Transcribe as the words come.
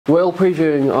Well,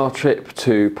 previewing our trip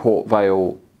to Port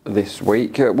Vale this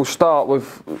week, we'll start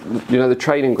with the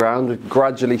training ground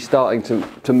gradually starting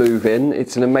to move in.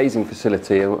 It's an amazing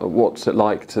facility. What's it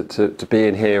like to be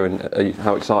in here, and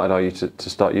how excited are you to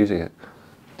start using it?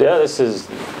 Yeah, this is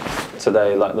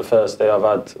today like the first day I've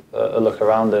had a look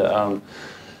around it.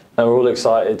 We're all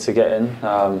excited to get in.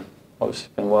 Obviously, it's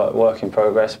been work in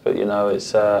progress, but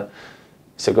it's a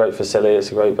great facility.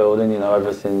 It's a great building.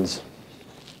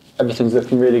 Everything's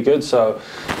looking really good. So,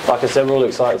 like I said, we're all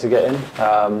excited to get in,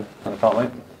 and I can't wait.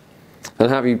 And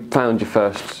how have you found your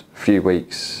first few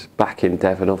weeks back in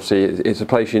Devon? Obviously, it's a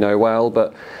place you know well,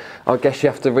 but I guess you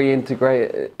have to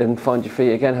reintegrate and find your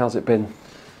feet again. How's it been?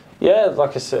 Yeah,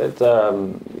 like I said,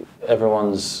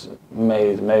 everyone's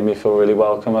made me feel really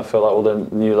welcome. I feel like all the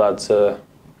new lads are,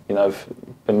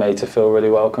 been made to feel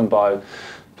really welcome by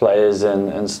players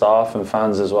and staff and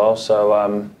fans as well.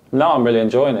 So no, I'm really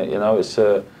enjoying it.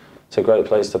 It's a great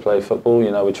place to play football.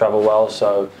 We travel well,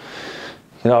 so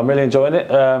I'm really enjoying it.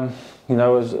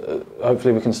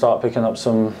 Hopefully we can start picking up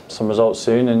some results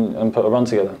soon and put a run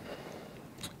together.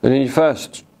 And in your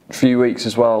first few weeks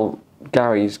as well,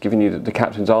 Gary's given you the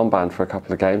captain's armband for a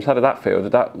couple of games. How did that feel?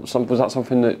 Was that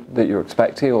something that you were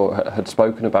expecting or had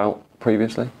spoken about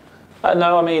previously?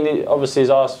 No, I mean, obviously he's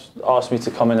asked me to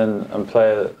come in and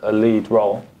play a lead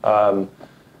role. Like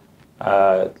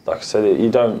I said, you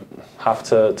don't have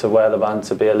to wear the band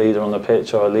to be a leader on the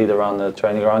pitch or a leader around the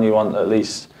training ground. You want at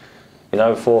least 4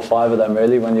 or 5 of them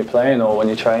really when you're playing or when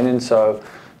you're training. So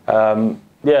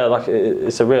yeah,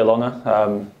 it's a real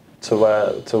honour to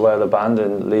wear the band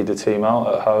and lead the team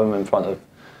out at home in front of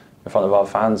our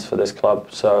fans for this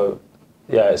club. So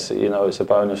yeah, it's a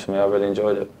bonus for me. I really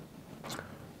enjoyed it.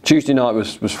 Tuesday night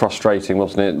was frustrating,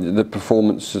 wasn't it? The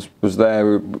performance was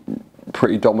there,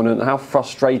 pretty dominant. How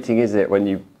frustrating is it when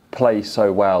you play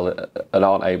so well and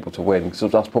aren't able to win?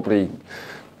 Because that's probably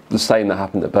the same that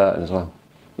happened at Burton as well.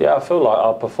 Yeah, I feel like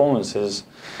our performances,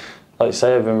 like you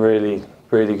say, have been really,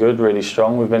 really good, really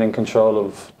strong. We've been in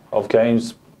control of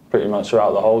games pretty much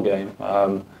throughout the whole game.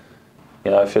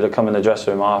 If you'd have come in the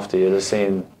dressing room after, you'd have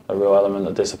seen a real element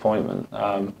of disappointment.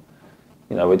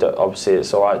 Obviously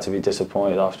it's all right to be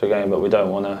disappointed after a game, but we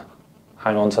don't want to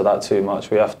hang on to that too much.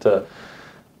 We have to,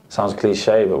 sounds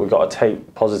cliche, but we've got to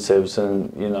take positives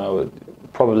and,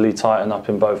 probably tighten up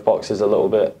in both boxes a little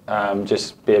bit.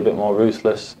 Just be a bit more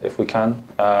ruthless if we can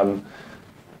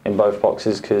in both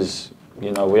boxes, because we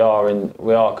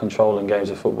are controlling games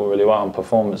of football really well, and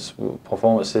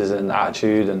performances and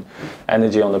attitude and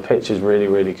energy on the pitch is really,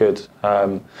 really good.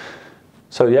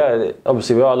 So yeah,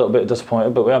 obviously we are a little bit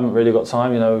disappointed, but we haven't really got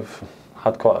time. We've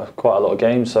had quite a lot of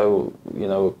games, so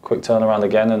quick turnaround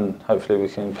again, and hopefully we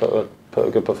can put a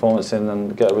good performance in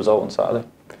and get a result on Saturday.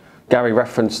 Gary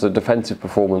referenced the defensive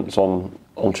performance on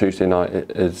Tuesday night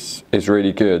is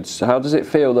really good. So how does it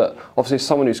feel that, obviously as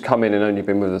someone who's come in and only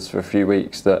been with us for a few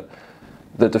weeks, that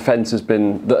the defence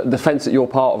that you're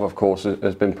part of course,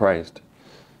 has been praised?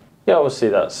 Yeah, obviously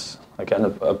that's again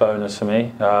a bonus for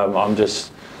me. I'm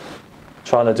just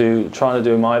trying to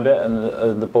do my bit,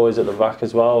 and the boys at the back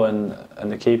as well, and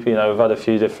the keeper. We've had a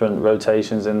few different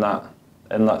rotations in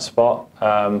that spot.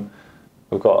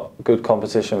 We've got good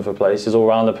competition for places all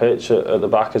around the pitch at the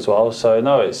back as well. So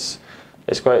no, it's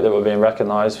great that we're being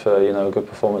recognised for good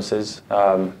performances.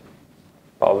 But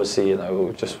obviously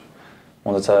we just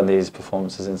want to turn these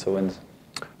performances into wins.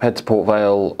 Head to Port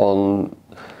Vale on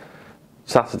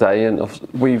Saturday, and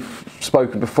we've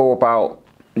spoken before about,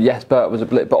 yes, Burton was a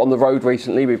blip, but on the road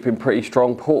recently we've been pretty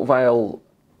strong. Port Vale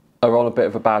are on a bit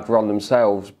of a bad run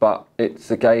themselves, but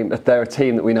it's a game. They're a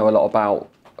team that we know a lot about.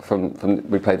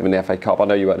 We played them in the FA Cup. I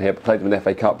know you weren't here, but played them in the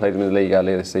FA Cup, played them in the league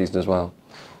earlier this season as well.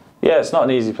 Yeah, it's not an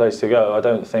easy place to go. I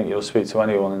don't think you'll speak to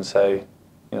anyone and say,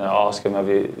 ask them,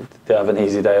 do you have an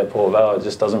easy day at Port Vale? It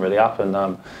just doesn't really happen.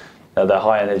 They're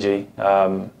high energy.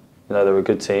 They're a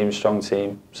good team, strong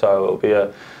team. So it'll be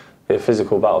a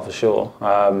physical battle for sure.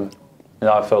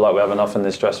 I feel like we have enough in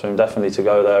this dressing room definitely to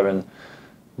go there and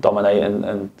dominate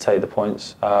and take the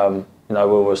points.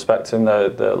 We'll respect them. They're,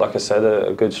 like I said,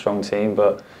 a good, strong team,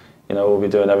 but we'll be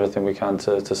doing everything we can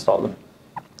to stop them.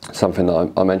 Something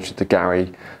that I mentioned to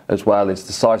Gary as well is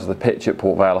the size of the pitch at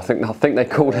Port Vale. I think they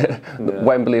called it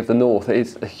Wembley of the North. It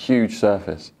is a huge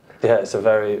surface. Yeah, it's a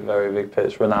very, very big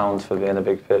pitch, renowned for being a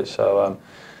big pitch. So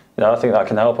I think that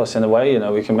can help us in a way.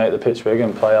 We can make the pitch big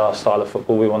and play our style of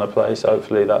football we want to play. So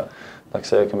hopefully that, like I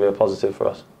say, can be a positive for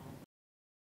us.